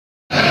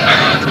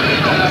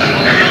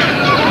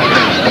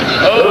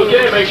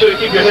make sure you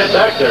keep your head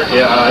back there,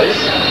 guys.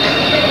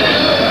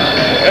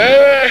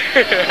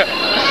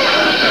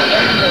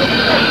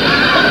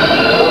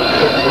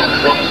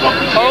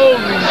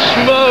 Holy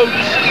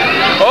smokes!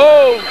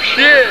 Oh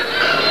shit!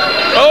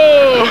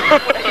 Oh!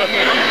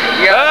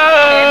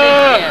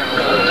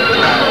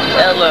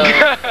 Hello.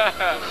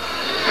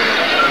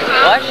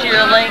 Watch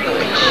your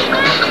language.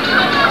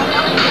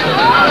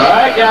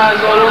 Alright guys,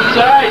 hold on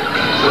tight.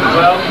 It's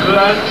about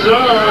that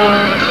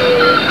turn.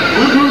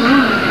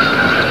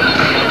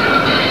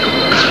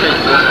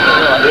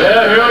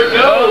 Yeah, here we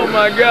go. Oh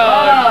my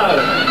god.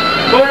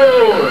 5, 4,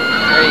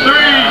 3.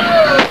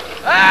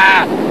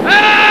 Ah!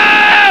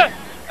 Ah!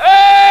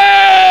 Ah!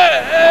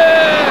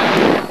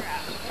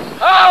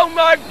 Oh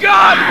my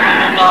god!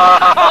 Oh!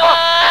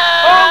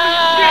 Holy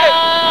shit!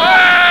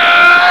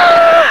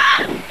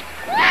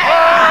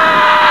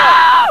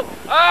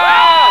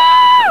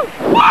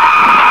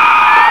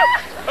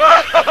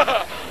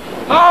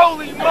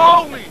 Holy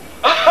moly!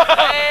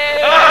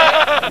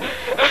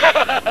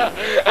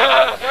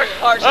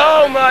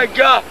 Oh my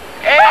god!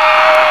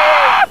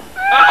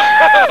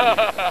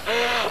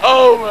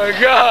 Oh my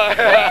god!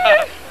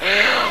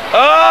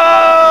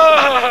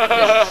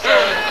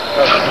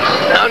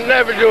 I'm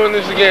never doing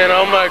this again.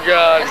 Oh my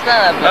god! It's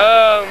not a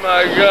Oh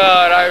my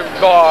god!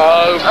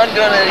 I'm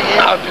doing it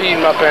again. I peed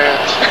my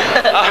pants.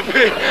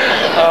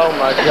 Oh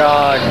my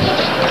god!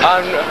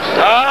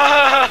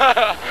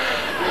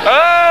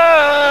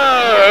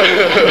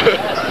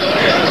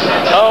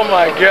 Oh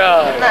my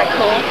god! Isn't that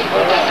cool?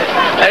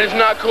 That is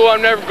not cool.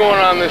 I'm never going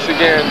on this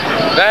again.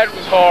 That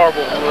was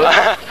horrible.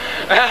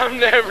 I'm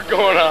never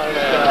going on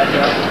that.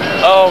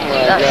 Oh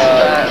my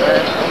god.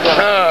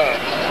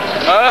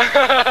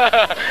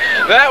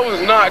 That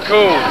was not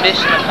cool.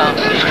 Mission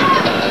accomplished.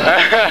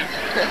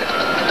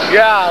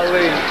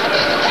 Golly.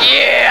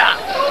 Yeah!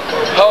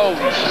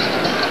 Holy shit.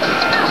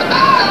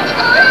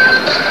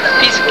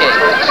 Piece of cake.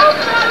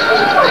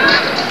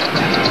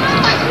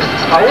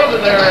 I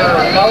wasn't there,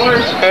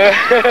 colors.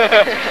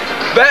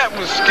 That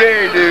was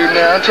scary, dude.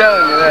 Now I'm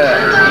telling you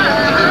that.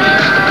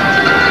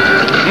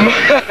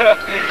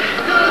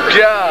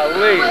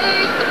 Golly.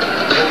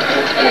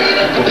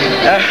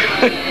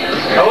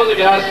 How was it,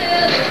 guys?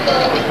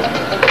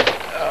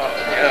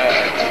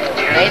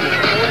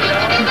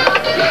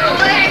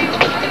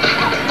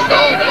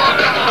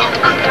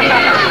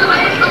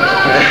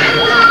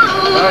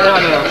 Oh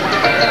god.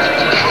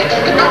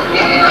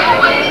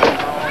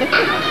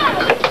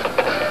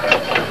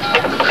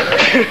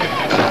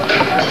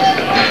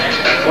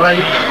 When I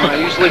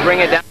usually bring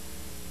it down.